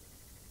 isn't it?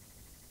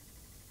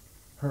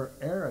 Her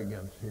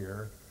arrogance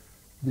here.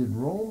 Did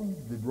Rome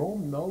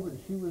know that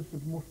she was the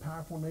most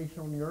powerful nation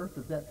on the earth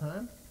at that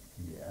time?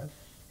 Yes.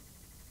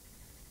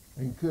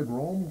 And could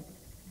Rome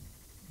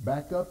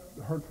back up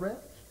her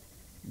threats?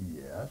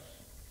 Yes.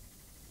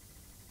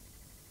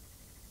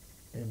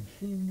 And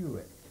she knew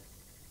it.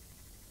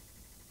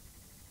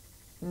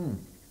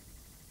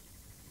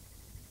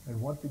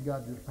 And what did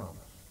God just promise?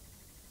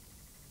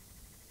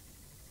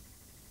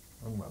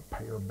 I'm going to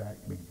pay her back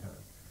big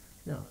time.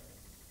 Now,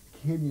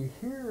 can you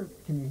hear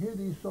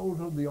these souls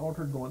on the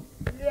altar going,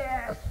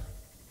 yes?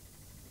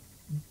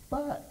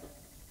 But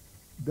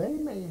they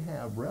may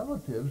have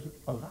relatives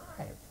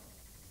alive.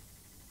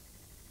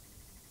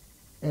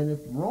 And if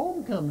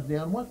Rome comes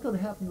down, what's going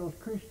to happen to those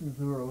Christians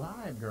who are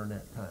alive during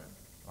that time?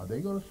 Are they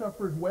going to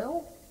suffer as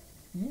well?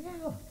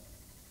 Yeah.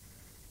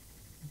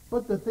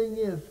 But the thing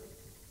is,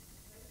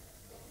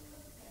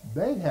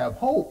 they have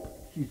hope,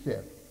 she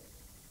said.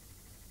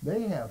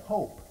 They have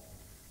hope.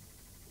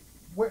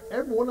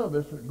 Every one of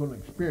us is going to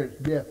experience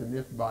death in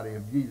this body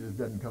if Jesus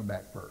doesn't come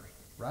back first,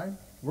 right?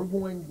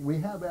 We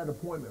have that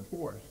appointment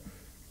for us.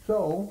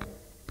 So,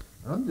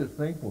 I'm just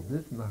thankful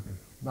this is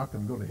not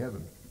going to go to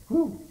heaven.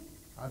 Whew,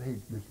 I'd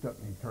hate to be stuck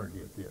in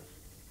eternity at this.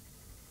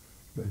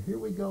 But here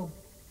we go.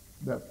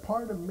 That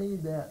part of me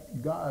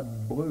that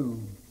God blew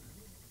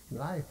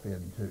life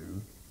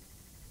into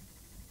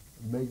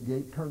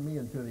turned me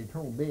into an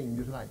eternal being,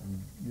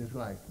 just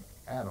like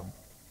Adam.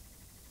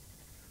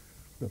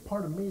 The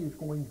part of me is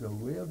going to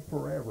live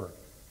forever,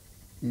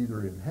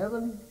 either in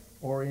heaven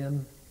or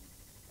in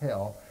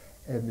hell.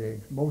 And the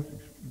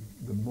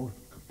most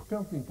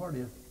comforting part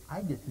is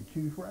I get to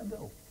choose where I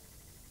go.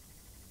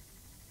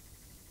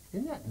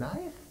 Isn't that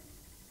nice?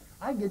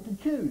 I get to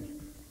choose.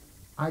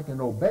 I can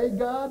obey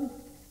God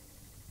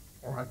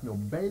or I can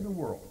obey the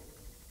world.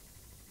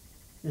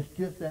 It's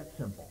just that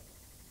simple.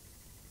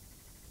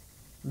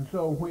 And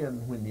so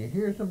when you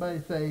hear somebody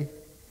say,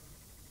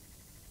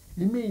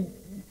 you mean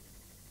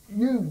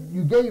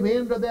you gave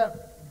in to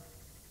that?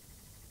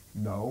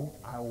 No,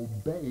 I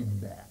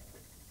obeyed that.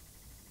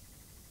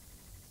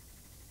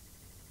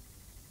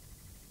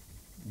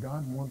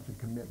 God wants a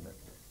commitment,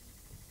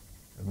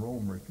 and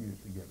Rome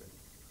refused to give it.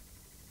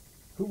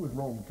 Who was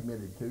Rome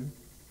committed to?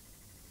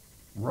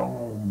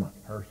 Rome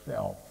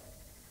herself.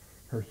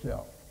 To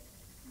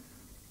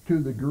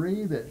the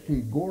degree that she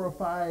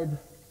glorified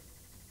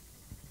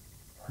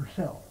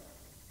herself.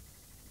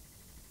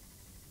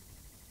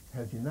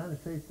 Has the United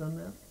States done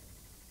that?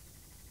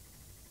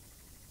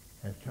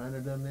 Has China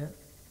done that?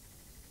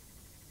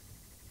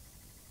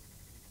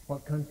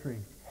 What country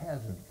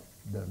hasn't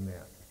done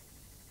that?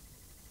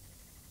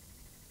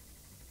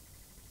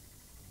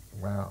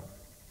 Wow.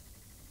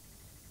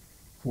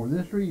 For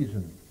this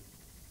reason,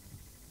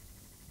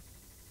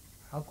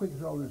 how quick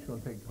is all this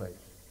going to take place?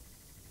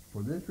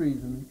 For this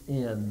reason,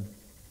 in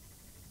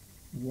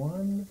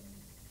one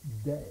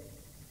day.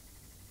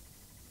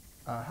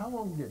 How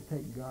long did it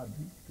take God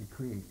to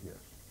create this?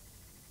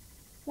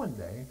 One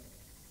day.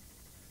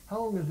 How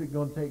long is it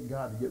going to take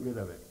God to get rid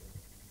of it?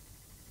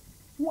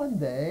 One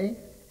day.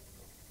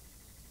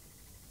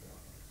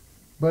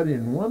 But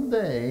in one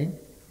day,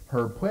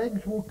 her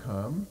plagues will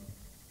come,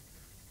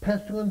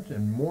 pestilence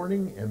and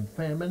mourning and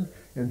famine,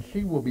 and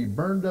she will be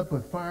burned up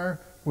with fire,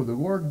 for the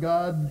Lord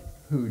God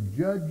who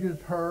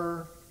judges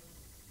her,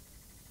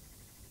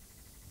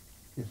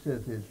 it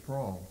says, is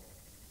strong.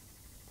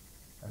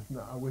 That's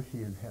not, I wish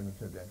hadn't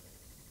said that.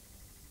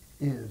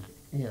 Is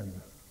in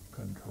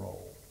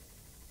control.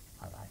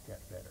 I like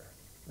that better.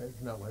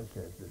 That's not what it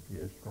says. It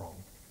is strong.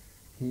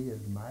 He is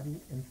mighty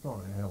and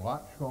strong, and a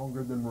lot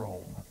stronger than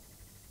Rome.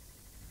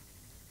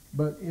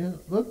 But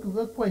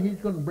look what he's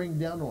going to bring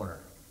down on her.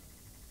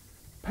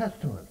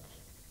 Pestilence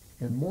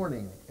and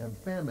mourning and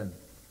famine.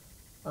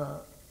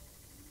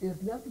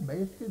 Isn't that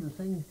basically the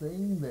same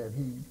thing that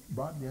he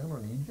brought down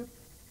on Egypt?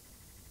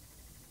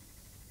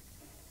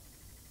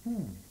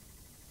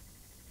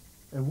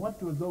 And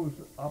what were those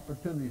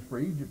opportunities for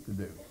Egypt to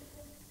do?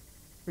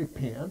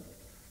 Repent.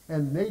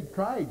 And they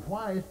tried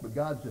twice, but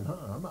God said,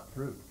 I'm not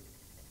through.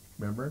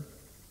 Remember?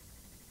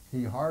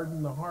 He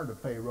hardened the heart of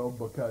Pharaoh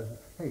because,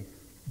 hey,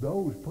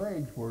 those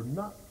plagues were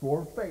not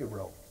for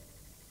Pharaoh.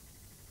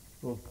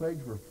 Those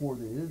plagues were for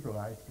the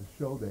Israelites to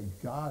show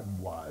that God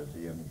was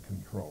in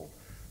control.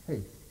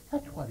 Hey,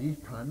 that's what he's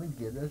trying to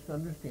get us to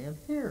understand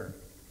here.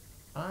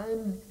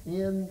 I'm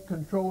in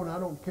control, and I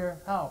don't care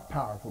how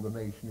powerful the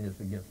nation is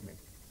against me.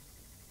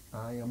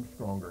 I am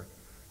stronger.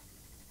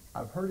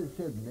 I've heard it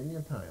said many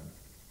a time,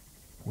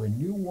 when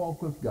you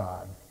walk with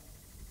God,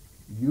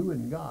 you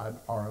and God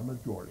are a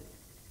majority.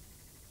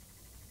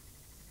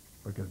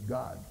 Because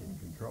God's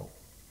in control.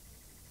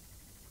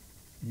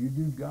 You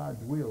do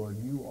God's will,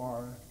 and you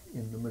are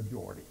in the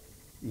majority.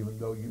 Even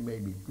though you may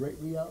be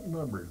greatly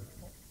outnumbered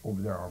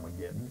over there,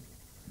 Armageddon.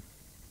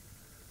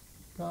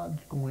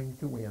 God's going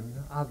to win.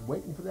 I was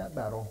waiting for that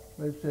battle.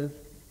 But it says,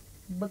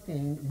 but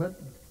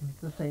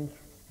the saints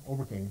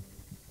overcame.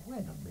 Wait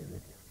a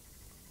minute.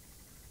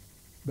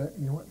 But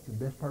you know what the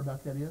best part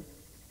about that is?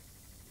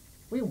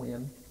 We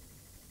win.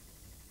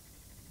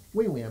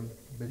 We win.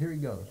 But here he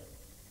goes.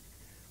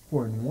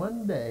 For in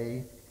one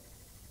day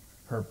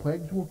her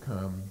plagues will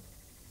come,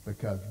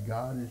 because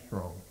God is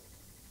strong.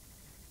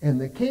 And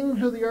the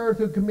kings of the earth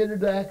who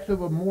committed acts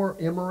of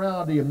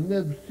immorality and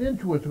lived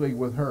sensuously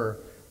with her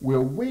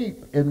will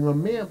weep and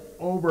lament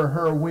over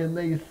her when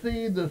they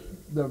see the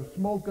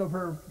smoke of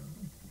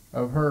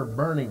her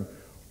burning.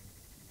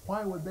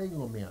 Why would they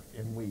lament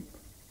and weep?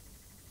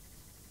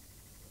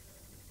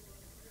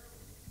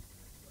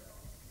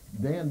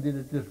 Dan did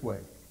it this way.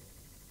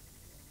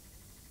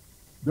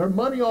 Their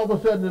money all of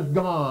a sudden is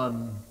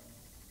gone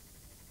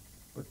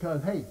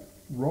because, hey,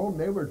 Rome,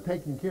 they were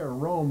taking care of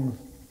Rome's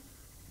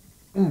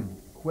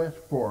quest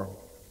for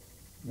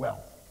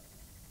wealth.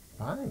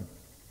 Fine.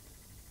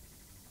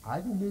 I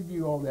can give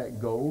you all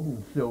that gold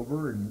and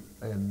silver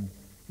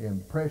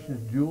and precious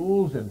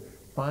jewels and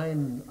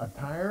fine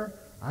attire.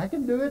 I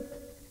can do it.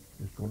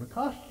 It's going to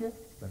cost you,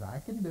 but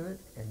I can do it.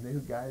 And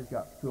those guys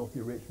got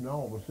filthy rich, and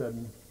all of a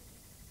sudden,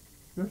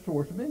 their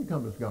source of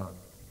income is gone.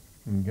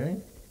 Okay?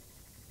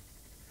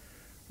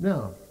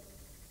 Now,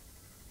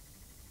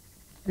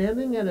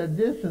 standing at a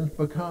distance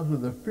because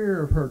of the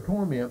fear of her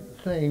torment,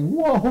 saying,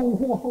 Woe,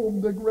 woe,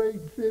 the great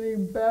city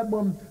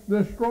Babylon,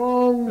 the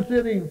strong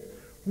city,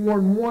 for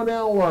in 1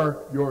 hour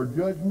your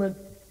judgment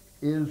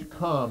is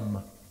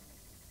come.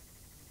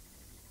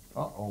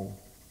 Uh-oh.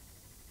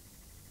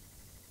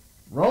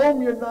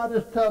 Rome, you're not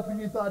as tough as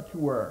you thought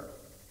you were.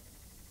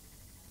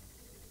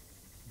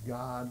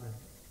 God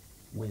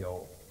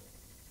will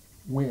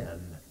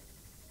win.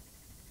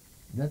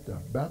 That's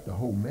about the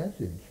whole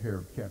message here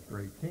of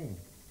chapter 18.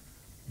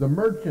 The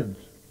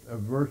merchants of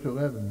verse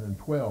 11 and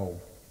 12,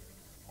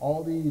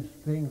 all these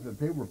things that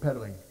they were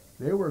peddling,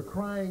 they were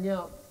crying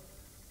out,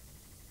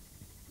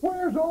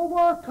 where's all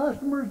our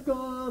customers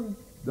gone?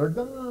 They're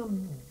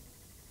gone.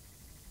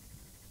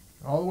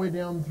 All the way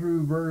down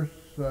through verse,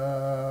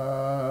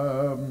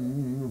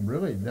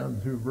 really down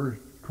through verse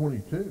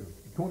 20.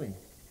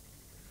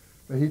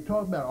 But he's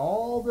talking about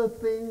all the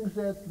things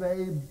that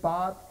they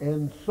bought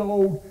and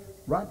sold,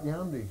 right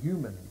down to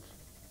humans.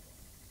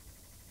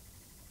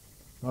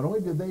 Not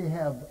only did they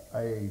have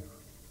a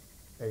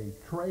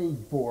trade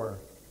for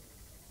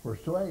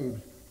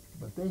slaves,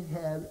 but they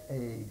had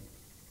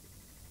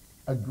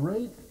a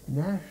great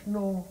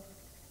national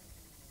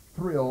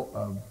thrill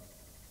of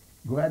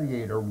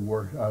gladiator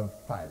war, of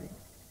fighting.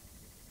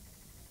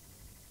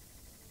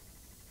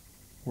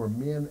 where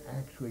men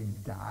actually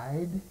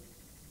died.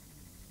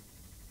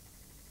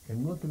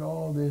 And look at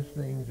all these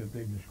things that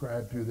they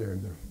described through there,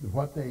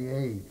 what they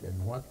ate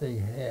and what they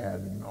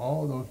had and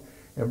all those.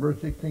 And verse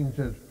 16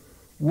 says,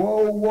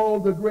 woe, woe,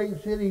 the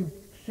great city.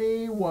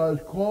 She was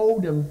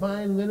clothed in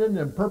fine linen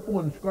and purple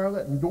and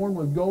scarlet and adorned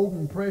with gold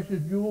and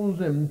precious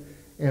jewels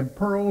and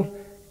pearls.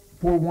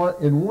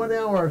 In 1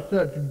 hour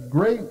such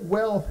great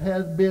wealth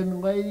has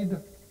been laid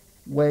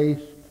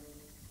waste.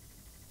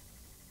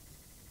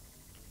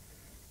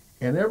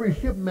 And every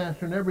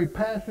shipmaster and every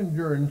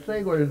passenger and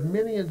sailor, as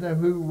many as them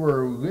who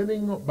were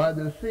living by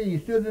the sea,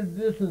 stood at a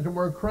distance and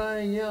were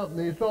crying out, and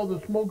they saw the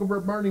smoke of her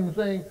burning,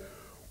 saying,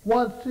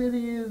 what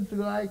city is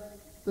like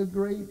the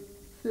great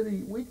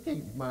city? We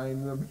can't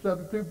find a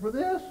substitute for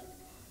this.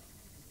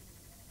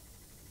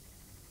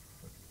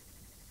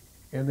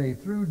 And they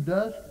threw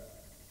dust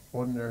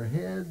on their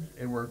heads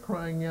and were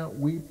crying out,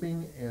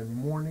 weeping and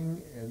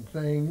mourning and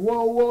saying,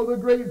 woe, woe, the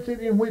great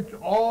city in which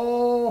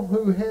all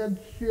who had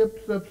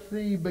ships of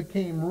sea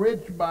became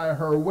rich by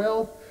her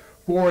wealth,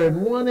 for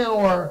in 1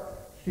 hour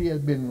she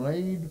had been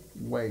laid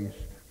waste.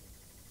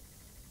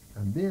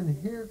 And then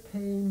here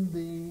came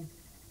the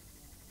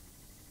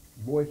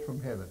voice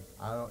from heaven.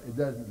 It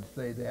doesn't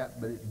say that,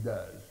 but it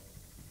does.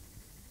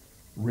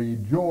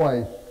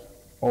 Rejoice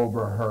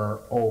over her,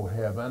 O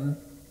heaven,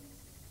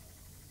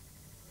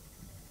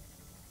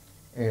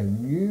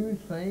 and you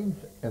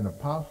saints and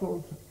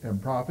apostles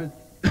and prophets,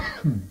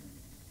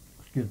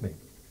 excuse me,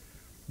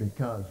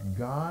 because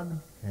God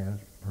has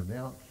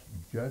pronounced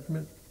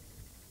judgment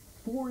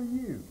for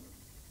you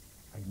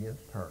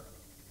against her.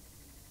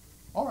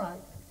 All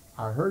right,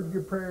 I heard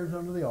your prayers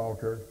under the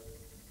altar.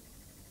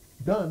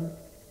 Done.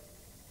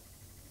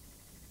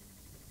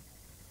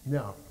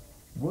 Now,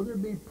 will there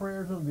be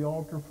prayers under the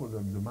altar for the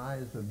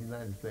demise of the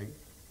United States?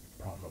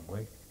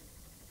 Probably.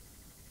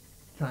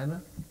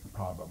 China?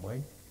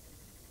 Probably.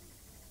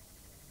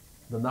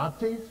 The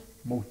Nazis?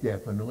 Most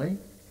definitely.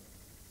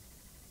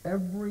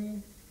 Every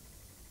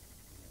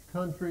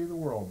country of the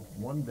world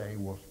one day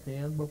will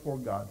stand before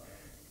God.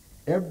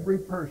 Every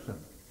person,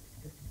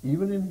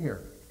 even in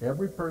here,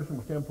 every person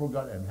will stand before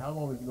God. And how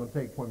long is it going to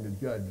take for him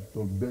to judge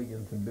those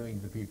billions and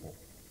billions of people?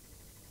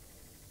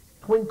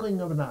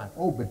 Twinkling of an eye.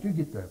 Oh, but you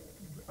get to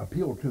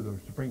appeal to the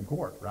Supreme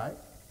Court, right?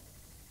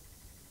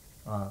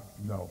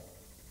 No,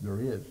 there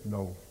is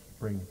no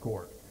Supreme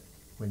Court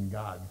when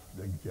God's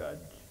the judge.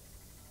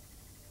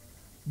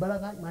 But I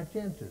like my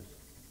chances.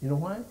 You know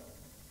why?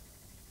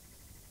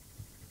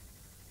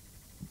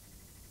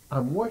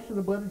 I'm washed in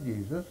the blood of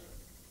Jesus.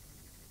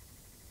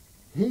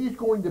 He's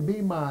going to be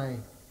my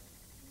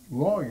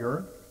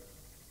lawyer.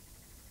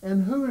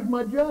 And who is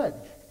my judge?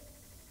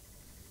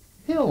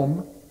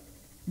 Him,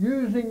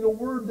 using the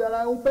word that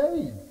I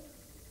obeyed.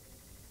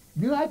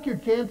 Do you like your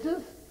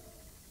chances?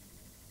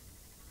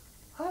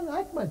 I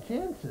like my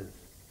chances.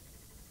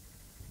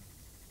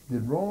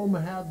 Did Rome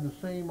have the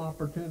same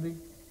opportunity?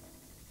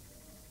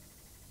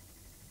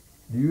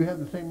 Do you have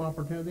the same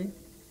opportunity?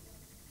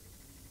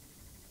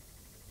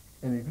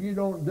 And if you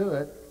don't do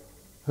it,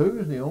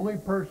 who's the only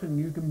person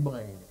you can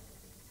blame?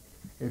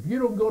 If you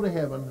don't go to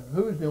heaven,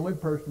 who's the only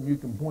person you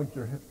can point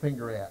your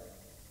finger at?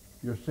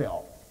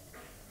 Yourself.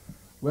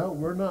 Well,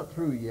 we're not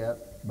through yet,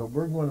 but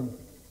we're going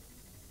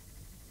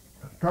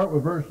to start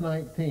with verse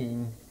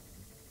 19.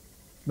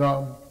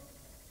 No,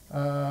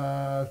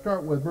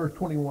 start with verse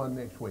 21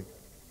 next week.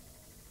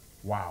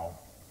 Wow.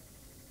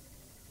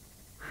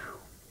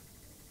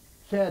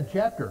 Sad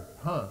chapter,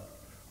 huh?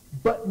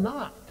 But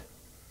not.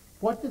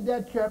 What did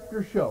that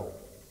chapter show?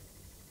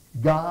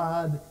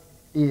 God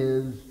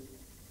is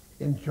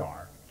in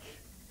charge.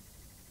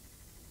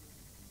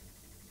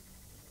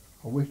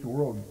 I wish the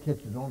world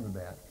catches on to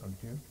that, don't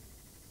you?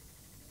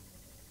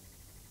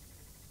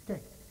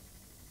 Okay.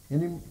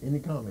 Any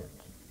comments?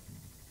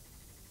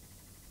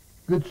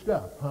 Good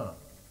stuff, huh?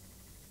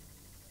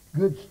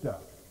 Good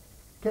stuff.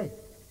 Okay.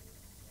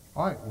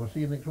 All right, we'll see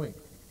you next week.